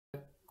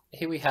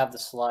here we have the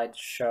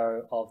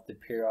slideshow of the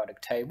periodic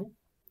table.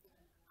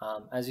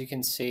 As you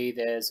can see,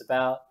 there's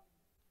about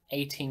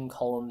 18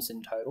 columns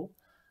in total.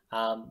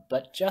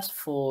 But just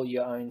for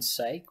your own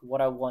sake,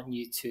 what I want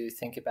you to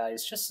think about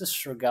is just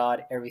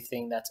disregard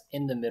everything that's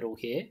in the middle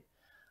here.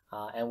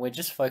 And we're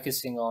just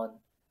focusing on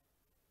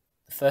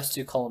the first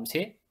two columns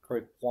here,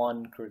 group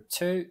 1, group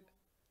 2,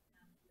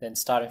 then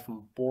starting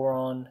from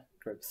boron,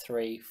 group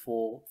 3,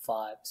 4,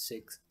 5,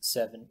 6,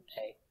 7,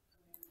 8.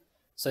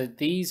 So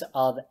these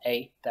are the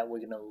 8 that we're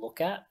going to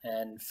look at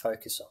and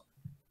focus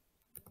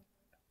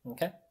on.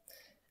 Okay,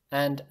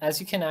 and as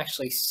you can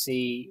actually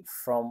see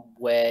from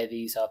where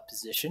these are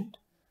positioned,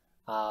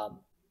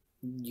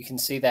 you can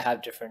see they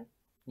have different,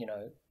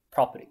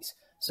 properties.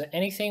 So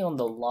anything on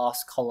the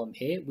last column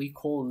here, we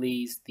call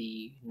these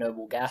the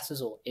noble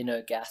gases or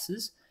inert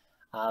gases.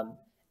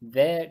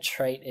 Their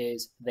trait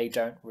is they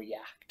don't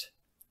react.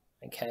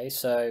 Okay,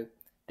 so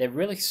they're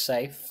really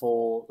safe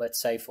for, let's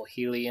say, for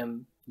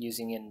helium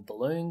using in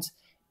balloons,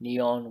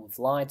 neon with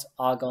light,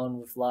 argon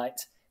with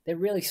light. They're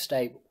really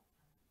stable.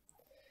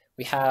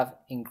 We have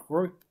in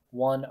group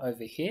 1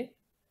 over here,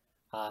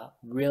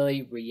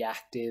 really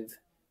reactive,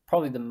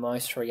 probably the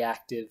most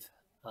reactive,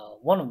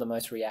 one of the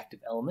most reactive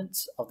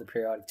elements of the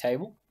periodic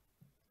table.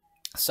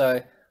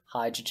 So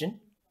hydrogen,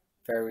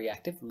 very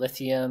reactive,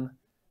 lithium,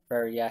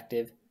 very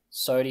reactive,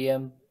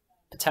 sodium,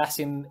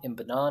 potassium in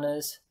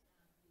bananas,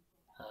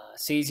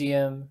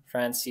 cesium,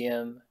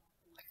 francium,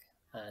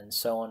 and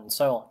so on and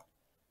so on.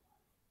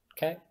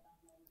 Okay,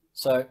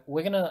 so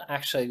we're going to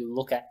actually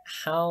look at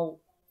how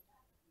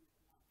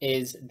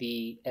is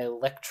the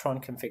electron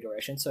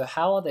configuration. So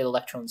how are the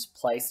electrons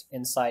placed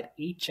inside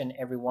each and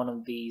every one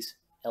of these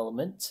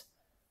elements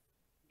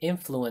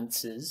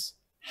influences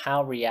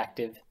how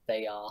reactive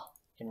they are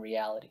in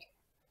reality.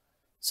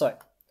 So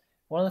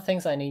one of the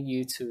things I need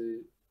you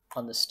to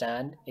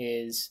understand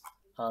is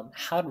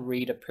how to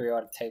read a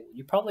periodic table.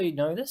 You probably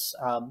know this,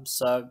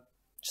 so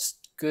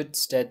just good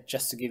stead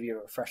just to give you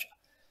a refresher.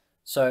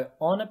 So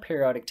on a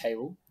periodic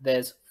table,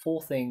 there's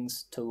 4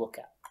 things to look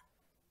at.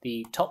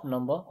 The top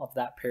number of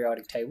that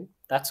periodic table,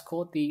 that's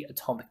called the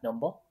atomic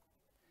number.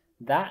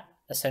 That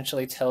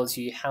essentially tells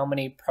you how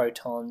many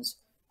protons,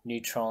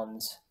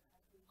 neutrons,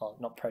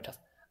 not protons,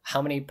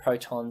 how many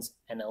protons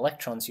and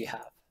electrons you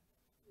have.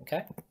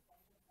 Okay,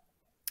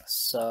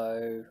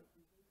 so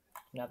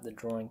I have the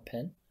drawing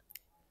pen.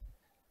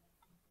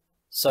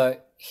 So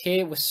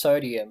here with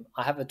sodium,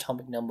 I have an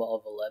atomic number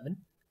of 11.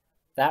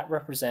 That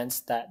represents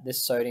that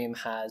this sodium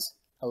has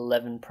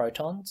 11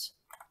 protons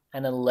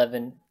and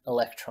 11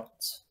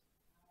 electrons.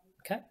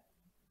 Okay.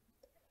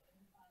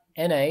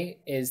 Na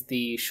is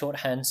the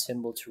shorthand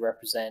symbol to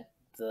represent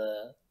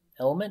the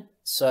element.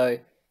 So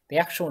the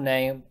actual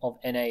name of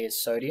Na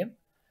is sodium.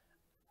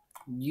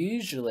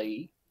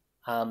 Usually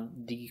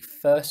the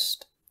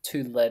first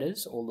 2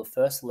 letters or the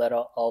first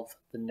letter of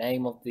the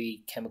name of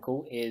the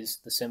chemical is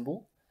the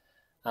symbol.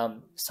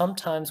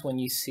 Sometimes when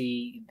you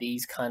see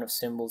these kind of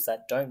symbols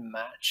that don't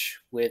match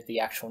with the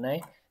actual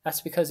name,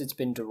 that's because it's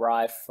been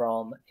derived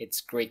from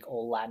its Greek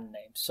or Latin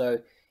name. So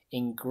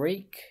in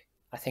Greek,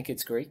 I think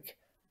it's Greek,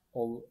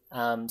 or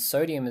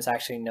sodium is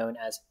actually known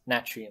as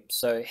natrium,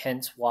 so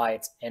hence why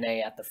it's Na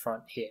at the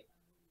front here.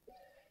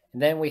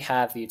 And then we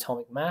have the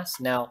atomic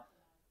mass. Now,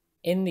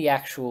 in the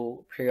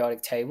actual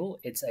periodic table,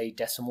 it's a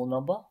decimal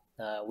number.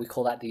 We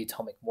call that the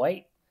atomic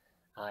weight.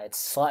 It's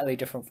slightly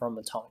different from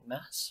atomic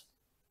mass.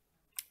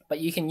 But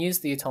you can use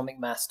the atomic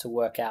mass to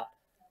work out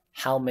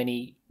how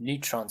many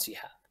neutrons you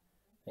have.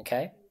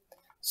 Okay,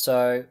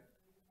 so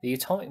the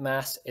atomic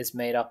mass is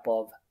made up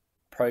of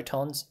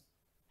protons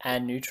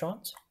and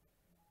neutrons.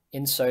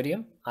 In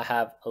sodium, I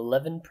have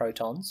 11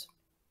 protons.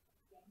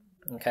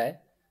 Okay,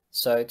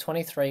 so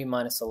 23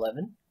 minus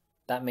 11,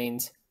 that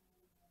means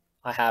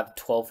I have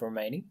 12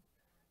 remaining.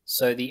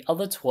 So the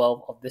other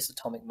 12 of this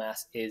atomic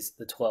mass is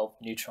the 12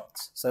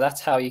 neutrons. So that's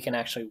how you can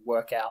actually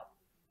work out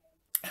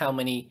how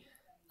many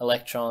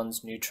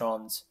electrons,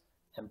 neutrons,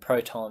 and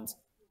protons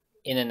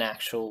in an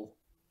actual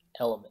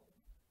element.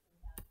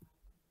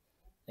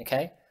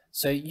 Okay,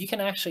 so you can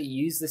actually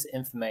use this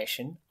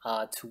information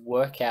to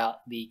work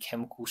out the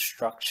chemical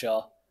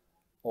structure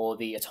or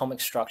the atomic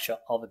structure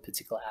of a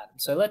particular atom.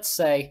 So let's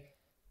say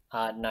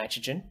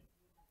nitrogen.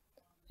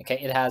 Okay,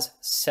 it has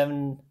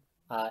 7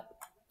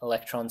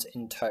 electrons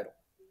in total.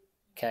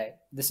 Okay,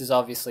 this is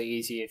obviously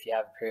easy if you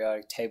have a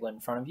periodic table in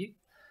front of you.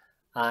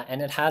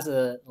 And it has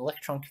an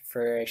electron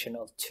configuration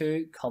of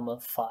 2,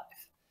 5.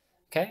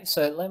 Okay,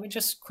 so let me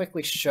just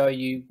quickly show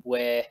you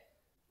where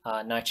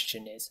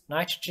nitrogen is.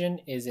 Nitrogen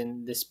is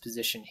in this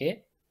position here.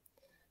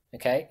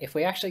 Okay, if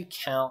we actually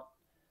count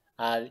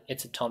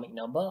its atomic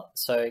number,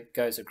 so it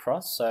goes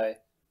across, so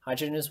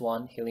hydrogen is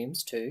 1, helium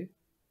is 2,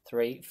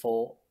 3,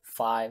 4,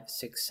 5,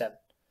 6, 7.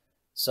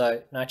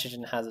 So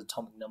nitrogen has an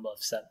atomic number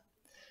of 7.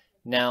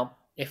 Now,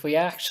 if we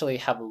actually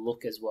have a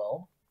look as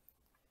well,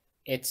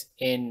 it's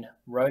in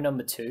row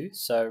number 2,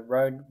 so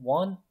row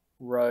 1,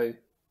 row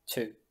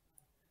 2.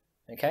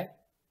 Okay,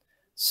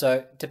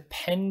 so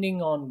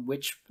depending on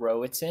which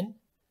row it's in,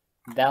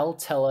 that'll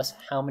tell us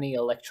how many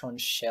electron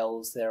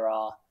shells there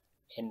are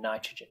in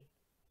nitrogen.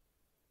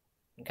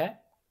 Okay?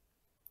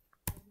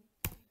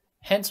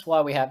 Hence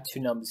why we have two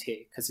numbers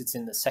here, because it's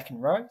in the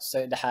second row, so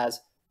it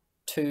has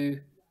two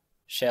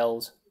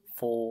shells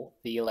for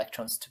the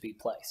electrons to be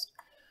placed.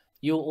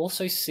 You'll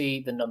also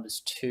see the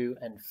numbers 2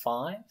 and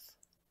 5.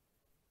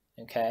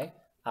 Okay,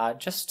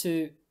 just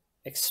to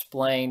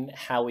explain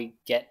how we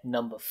get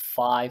number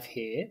 5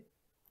 here,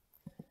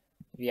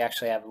 if you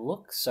actually have a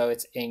look, so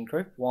it's in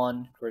group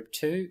 1, group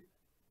 2,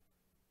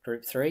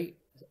 group 3.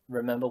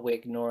 Remember, we're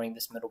ignoring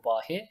this middle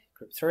bar here,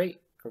 group 3,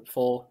 group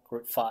 4,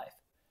 group 5.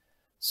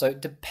 So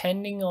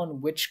depending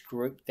on which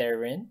group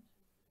they're in,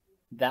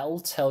 that will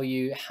tell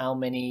you how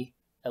many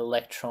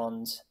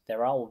electrons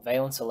there are, or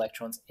valence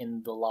electrons,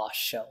 in the last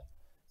shell.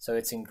 So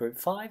it's in group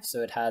 5,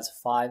 so it has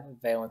 5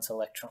 valence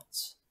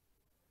electrons.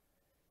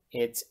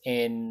 It's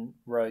in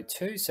row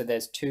 2, so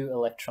there's 2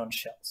 electron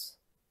shells.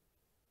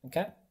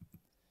 Okay?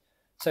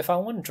 So if I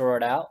want to draw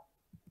it out,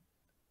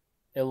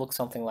 it'll look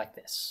something like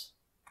this.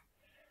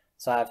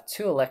 So I have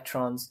 2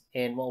 electrons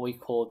in what we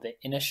call the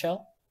inner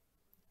shell,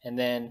 and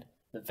then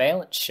the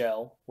valence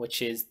shell,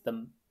 which is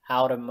the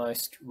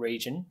outermost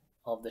region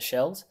of the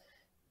shells,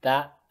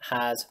 that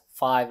has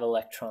 5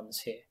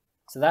 electrons here.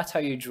 So that's how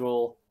you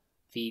draw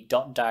the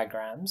dot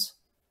diagrams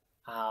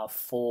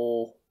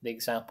for the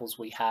examples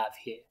we have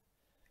here.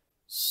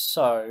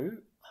 So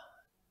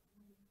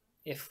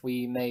if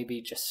we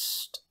maybe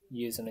just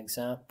use an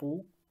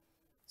example,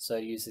 so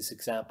use this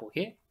example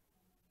here.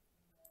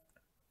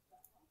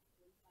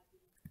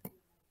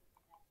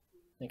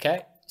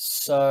 Okay,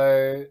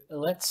 so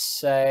let's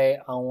say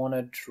I want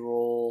to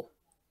draw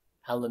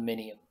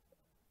aluminium.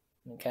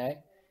 Okay,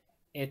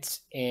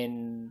 it's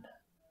in,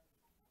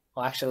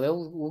 well, actually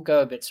we'll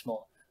go a bit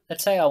small.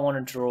 Let's say I want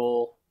to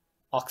draw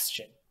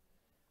oxygen.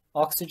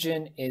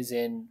 Oxygen is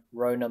in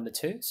row number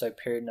 2, so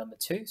period number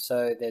 2.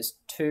 So there's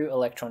 2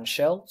 electron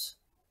shells,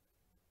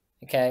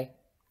 okay,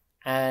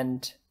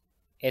 and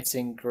it's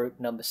in group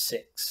number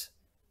 6.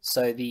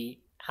 So the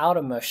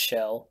outermost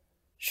shell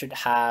should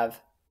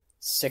have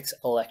 6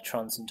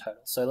 electrons in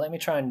total. So let me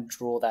try and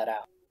draw that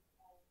out.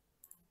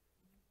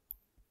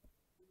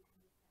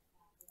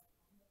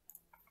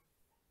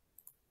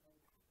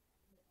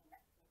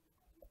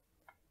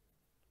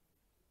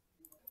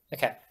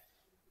 Okay,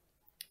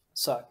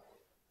 so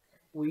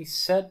we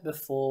said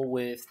before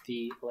with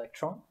the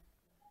electron,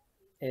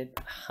 it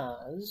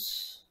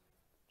has,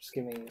 just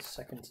give me a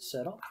second to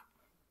set up.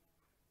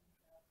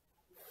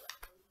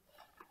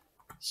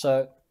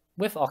 So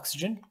with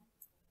oxygen,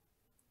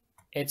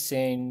 it's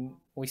in,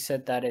 we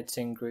said that it's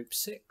in group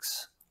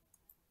 6,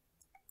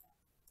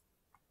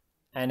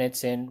 and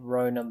it's in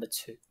row number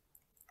 2.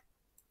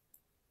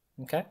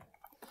 Okay,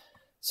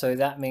 so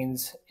that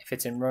means if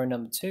it's in row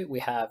number 2,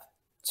 we have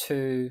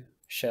 2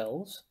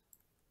 shells,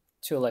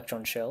 2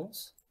 electron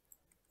shells,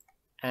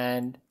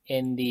 and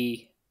in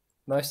the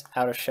most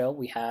outer shell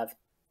we have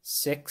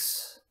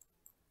 6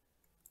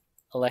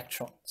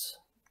 electrons.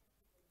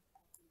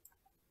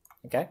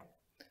 Okay,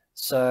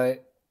 so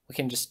we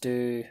can just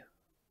do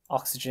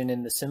oxygen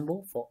in the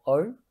symbol for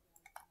O.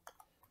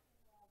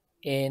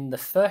 In the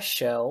first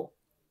shell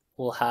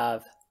we'll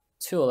have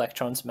 2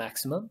 electrons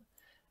maximum,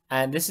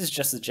 and this is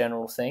just a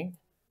general thing.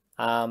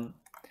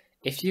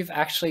 If you've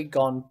actually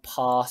gone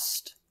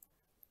past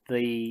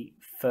the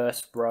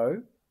first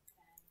row,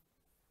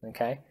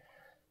 okay,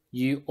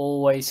 you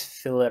always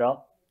fill it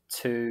up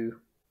to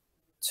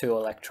 2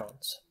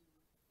 electrons.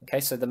 Okay,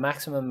 so the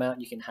maximum amount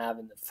you can have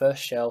in the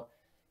first shell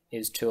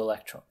is 2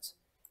 electrons.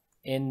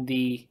 In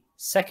the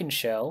second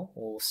shell,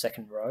 or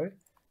second row,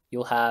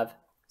 you'll have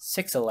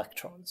 6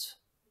 electrons.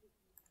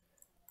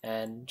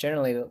 And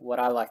generally what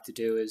I like to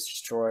do is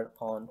just draw it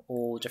on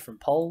all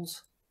different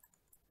poles.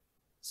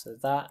 So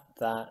that,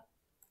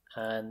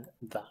 and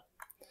that.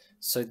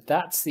 So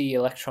that's the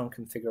electron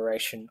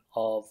configuration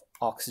of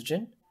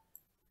oxygen.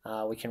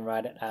 We can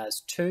write it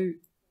as 2,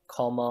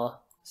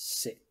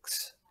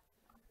 6.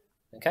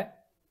 Okay,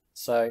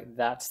 so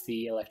that's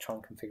the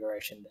electron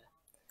configuration there.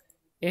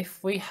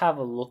 If we have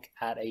a look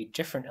at a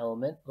different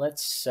element,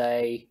 let's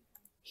say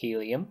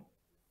helium.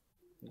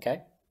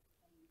 Okay,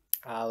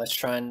 let's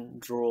try and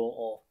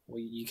draw, or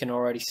you can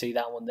already see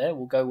that one there.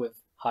 We'll go with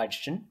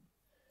hydrogen.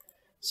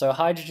 So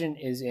hydrogen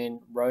is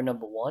in row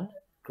number 1,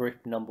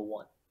 group number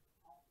 1.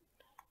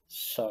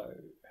 So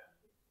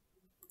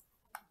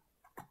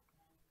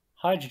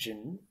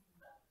hydrogen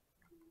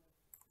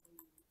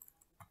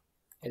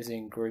is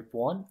in group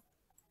 1.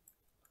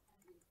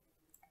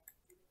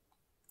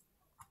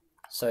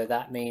 So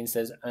that means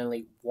there's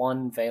only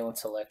 1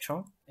 valence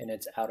electron in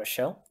its outer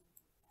shell.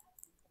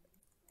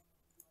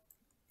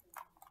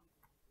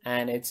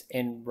 And it's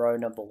in row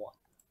number 1.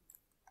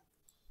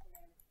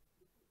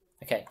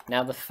 Okay,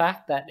 now the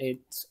fact that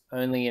it's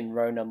only in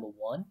row number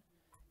 1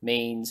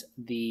 means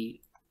the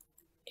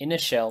inner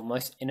shell,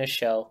 most inner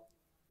shell,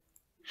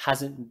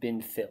 hasn't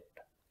been filled.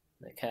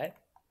 Okay,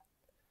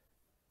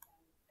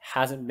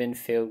 hasn't been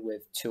filled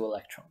with 2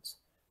 electrons.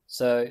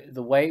 So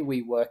the way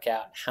we work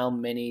out how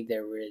many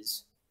there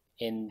is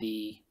in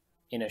the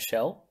in a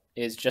shell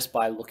is just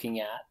by looking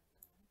at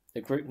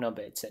the group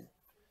number it's in.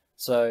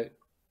 So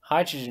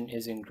hydrogen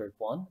is in group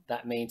 1.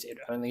 That means it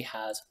only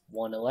has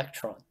 1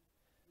 electron.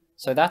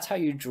 So that's how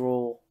you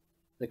draw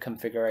the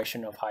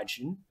configuration of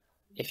hydrogen.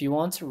 If you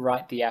want to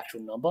write the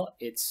actual number,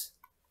 it's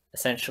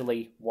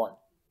essentially 1.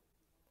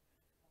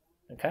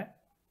 Okay?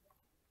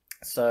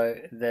 So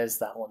there's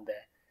that one there.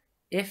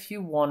 If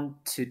you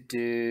want to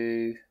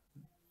do,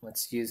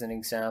 let's use an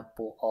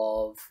example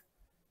of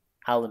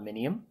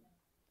aluminium.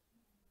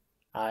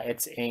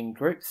 It's in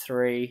group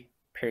 3,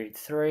 period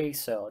 3,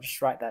 so I'll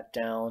just write that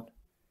down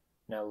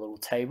in our little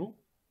table.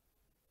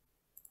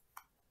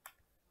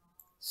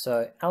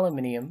 So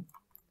aluminium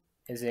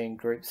is in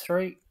group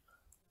 3,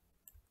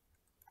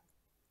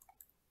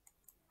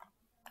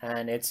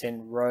 and it's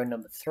in row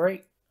number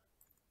 3.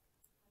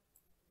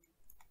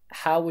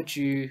 How would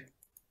you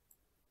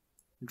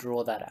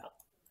draw that out?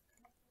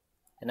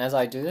 And as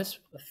I do this,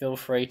 feel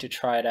free to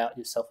try it out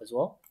yourself as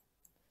well.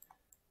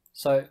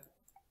 So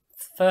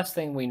first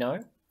thing we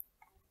know,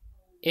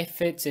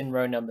 if it's in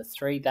row number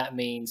 3, that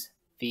means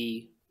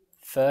the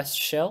first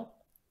shell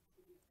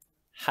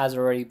has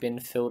already been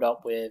filled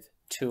up with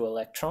 2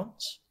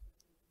 electrons.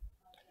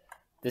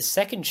 The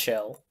second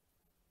shell,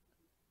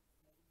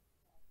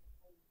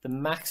 the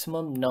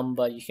maximum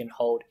number you can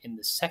hold in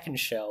the second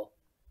shell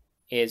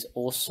is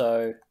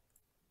also,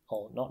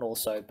 or not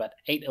also, but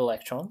 8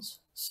 electrons.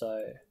 So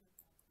you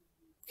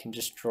can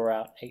just draw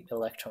out 8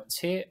 electrons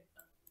here.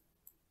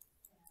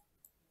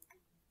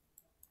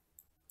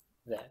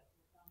 There.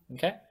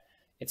 Okay,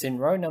 it's in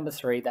row number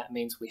 3. That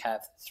means we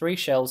have 3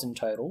 shells in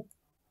total.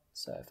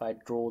 So if I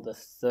draw the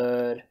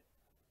third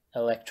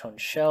electron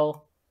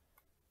shell,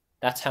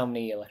 that's how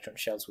many electron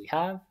shells we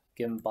have,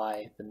 given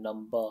by the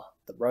number,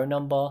 the row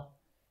number.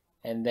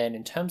 And then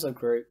in terms of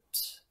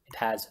groups,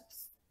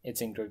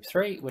 it's in group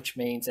 3, which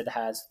means it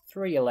has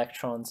 3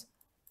 electrons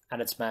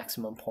at its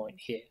maximum point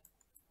here.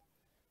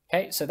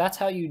 Okay, so that's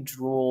how you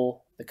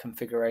draw the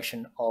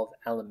configuration of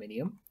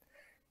aluminium.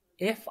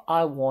 If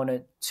I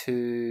wanted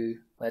to,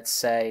 let's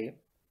say,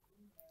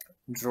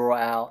 draw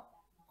out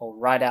or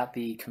write out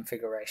the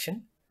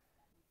configuration,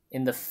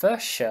 in the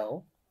first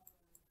shell,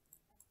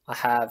 I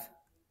have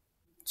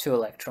 2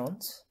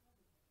 electrons.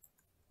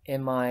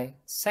 In my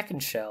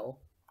second shell,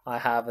 I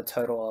have a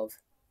total of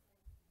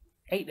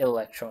 8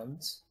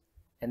 electrons.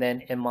 And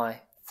then in my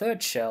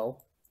third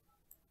shell,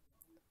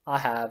 I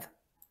have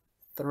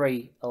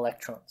 3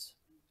 electrons.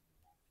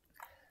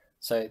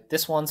 So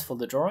this one's for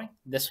the drawing,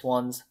 this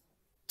one's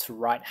to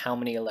write how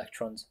many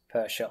electrons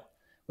per shell,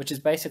 which is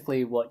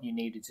basically what you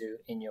need to do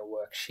in your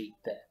worksheet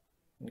there.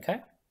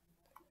 Okay?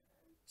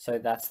 So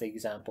that's the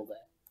example there.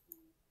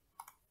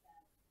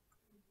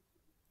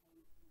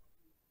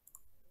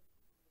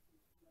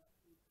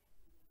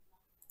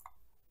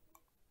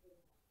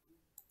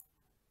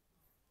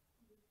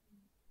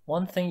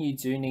 One thing you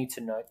do need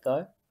to note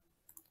though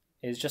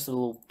is just a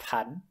little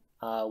pattern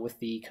with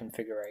the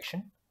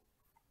configuration,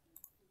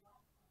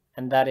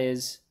 and that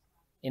is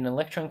in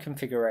electron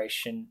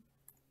configuration,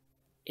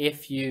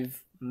 if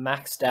you've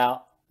maxed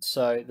out,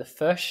 so the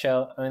first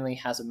shell only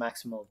has a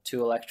maximum of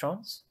 2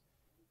 electrons,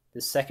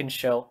 the second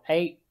shell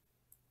 8,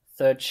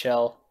 third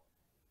shell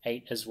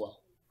 8 as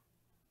well.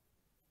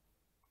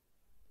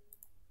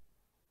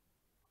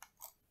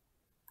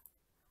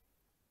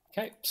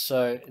 Okay,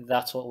 so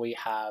that's what we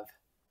have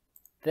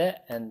there,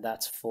 and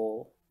that's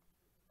for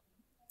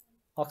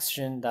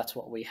oxygen, that's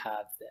what we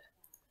have there.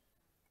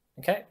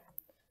 Okay,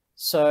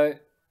 so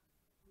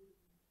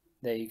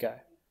there you go.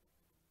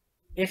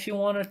 If you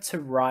wanted to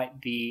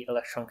write the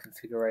electron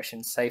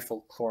configuration, say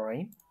for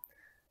chlorine,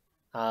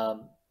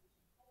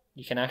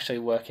 you can actually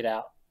work it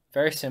out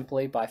very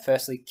simply by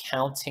firstly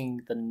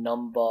counting the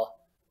number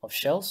of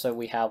shells. So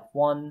we have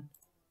 1,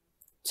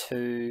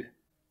 2,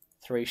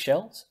 3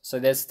 shells. So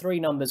there's 3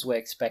 numbers we're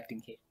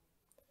expecting here.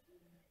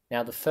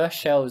 Now the first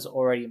shell is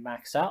already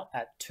maxed out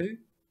at 2.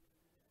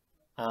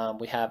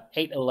 We have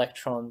 8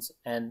 electrons,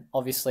 and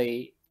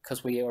obviously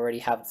because we already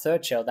have a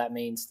third shell, that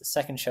means the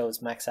second shell is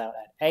maxed out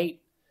at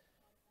 8.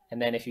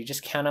 And then if you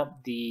just count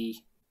up the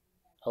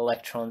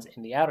electrons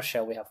in the outer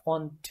shell, we have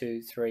 1,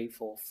 2, 3,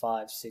 4,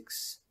 5,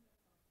 6,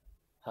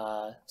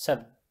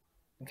 7.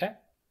 Okay?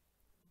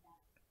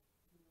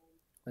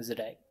 Was it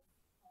 8?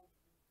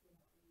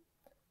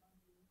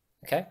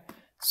 Okay,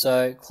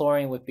 so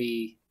chlorine would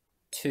be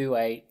 2,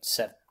 8,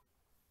 7.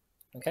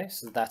 Okay,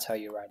 so that's how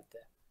you write it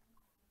there.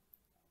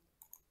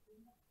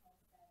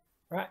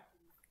 Right.